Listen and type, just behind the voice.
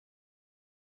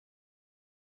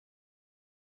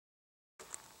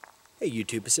Hey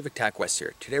YouTube, Pacific TacWest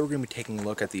here. Today we're going to be taking a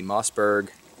look at the Mossberg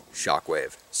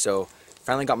Shockwave. So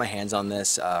finally got my hands on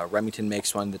this. Remington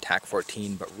makes one, the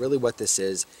Tac-14, but really what this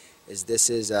is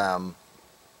Mossberg's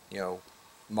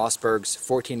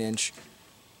 14-inch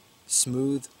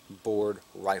smooth bore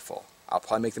rifle. I'll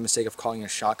probably make the mistake of calling it a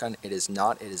shotgun. It is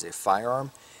not. It is a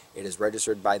firearm. It is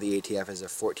registered by the ATF as a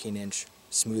 14-inch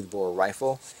smooth bore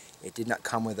rifle. It did not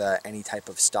come with any type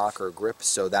of stock or grip,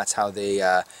 so that's how they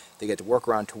get to work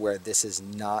around to where this is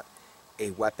not a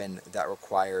weapon that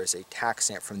requires a tax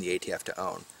stamp from the ATF to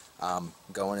own.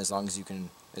 Going as long as you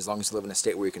live in a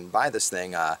state where you can buy this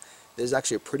thing, this is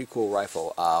actually a pretty cool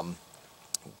rifle.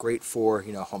 Great for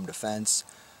home defense.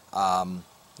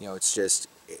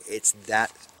 It's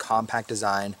that compact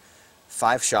design.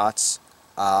 5 shots.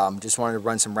 Just wanted to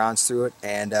run some rounds through it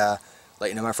and let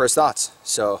you know my first thoughts.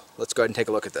 So let's go ahead and take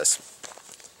a look at this.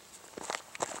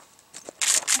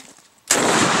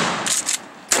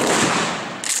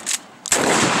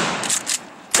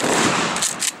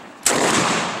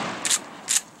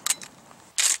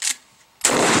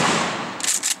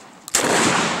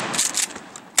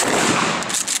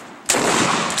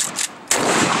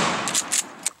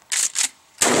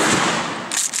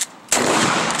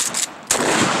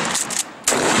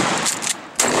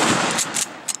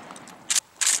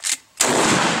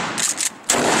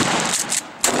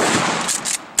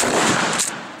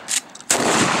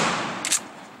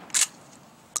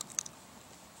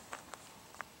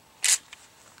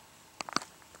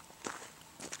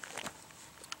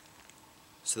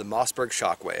 So the Mossberg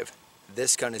Shockwave,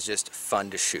 this gun is just fun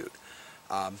to shoot.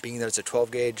 Being that it's a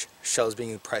 12 gauge, shells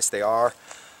being the price they are,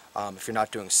 if you're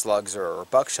not doing slugs or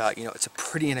buckshot, it's a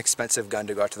pretty inexpensive gun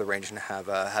to go out to the range and have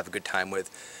a good time with.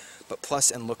 But plus,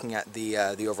 in looking at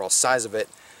the overall size of it,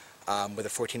 with a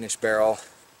 14-inch barrel,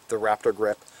 the Raptor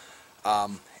grip,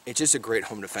 it's just a great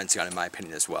home defense gun in my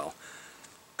opinion as well.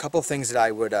 A couple of things that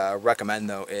I would recommend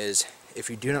though is if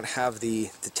you do not have the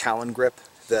Talon grip,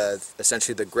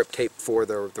 essentially the grip tape for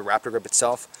the Raptor grip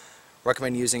itself,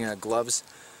 recommend using gloves.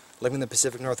 Living in the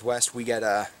Pacific Northwest, we get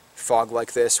fog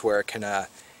like this where it can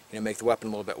make the weapon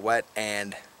a little bit wet,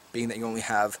 and being that you only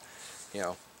have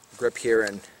grip here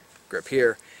and grip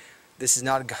here, this is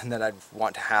not a gun that I'd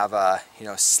want to have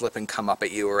slip and come up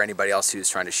at you or anybody else who's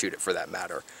trying to shoot it for that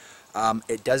matter.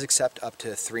 It does accept up to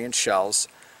 3-inch shells,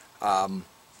 and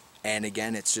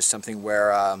again, it's just something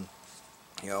where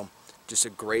just a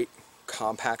great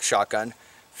compact shotgun,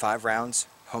 5 rounds,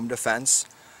 home defense.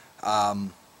 Right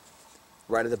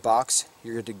out of the box,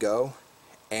 you're good to go,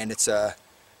 and it's a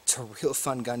real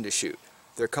fun gun to shoot.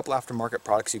 There are a couple aftermarket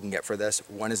products you can get for this.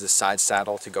 One is the side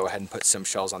saddle to go ahead and put some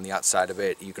shells on the outside of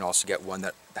it. You can also get one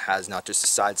that has not just a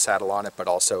side saddle on it, but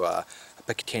also a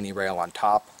Picatinny rail on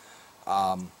top.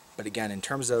 But again, in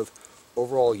terms of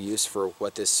overall use for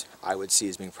what this I would see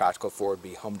as being practical for would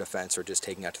be home defense or just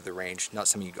taking out to the range, not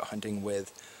something you go hunting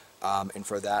with. And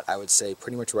for that, I would say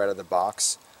pretty much right out of the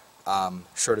box,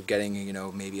 short of getting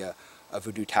maybe a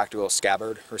Voodoo tactical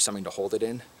scabbard or something to hold it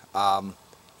in.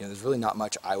 There's really not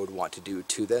much I would want to do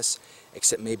to this,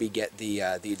 except maybe get the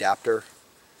adapter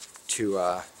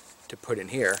to put in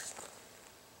here,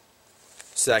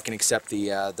 so that I can accept the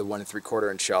 1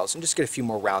 3/4-inch shells and just get a few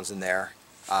more rounds in there.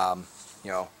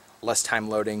 Less time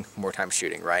loading, more time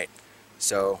shooting, right?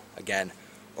 So again,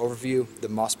 overview: the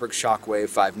Mossberg Shockwave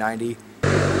 590.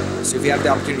 So if you have the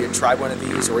opportunity to try one of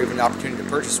these, or even the opportunity to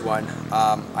purchase one,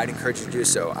 I'd encourage you to do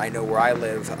so. I know where I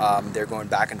live, they're going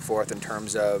back and forth in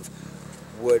terms of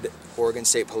would Oregon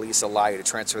State Police allow you to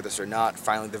transfer this or not.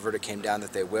 Finally, the verdict came down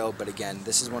that they will, but again,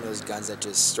 this is one of those guns that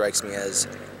just strikes me as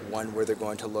one where they're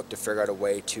going to look to figure out a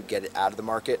way to get it out of the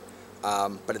market.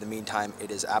 But in the meantime, it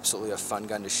is absolutely a fun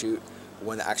gun to shoot,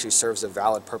 one that actually serves a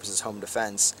valid purpose as home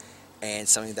defense, and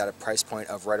something that at a price point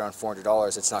of right around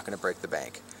 $400, it's not going to break the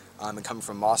bank. And coming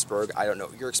from Mossberg, I don't know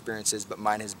what your experience is, but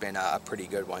mine has been a pretty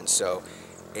good one. So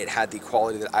it had the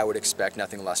quality that I would expect,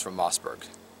 nothing less from Mossberg.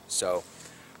 So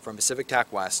from Pacific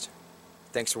TacWest,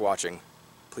 thanks for watching.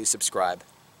 Please subscribe.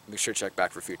 Make sure to check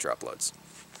back for future uploads.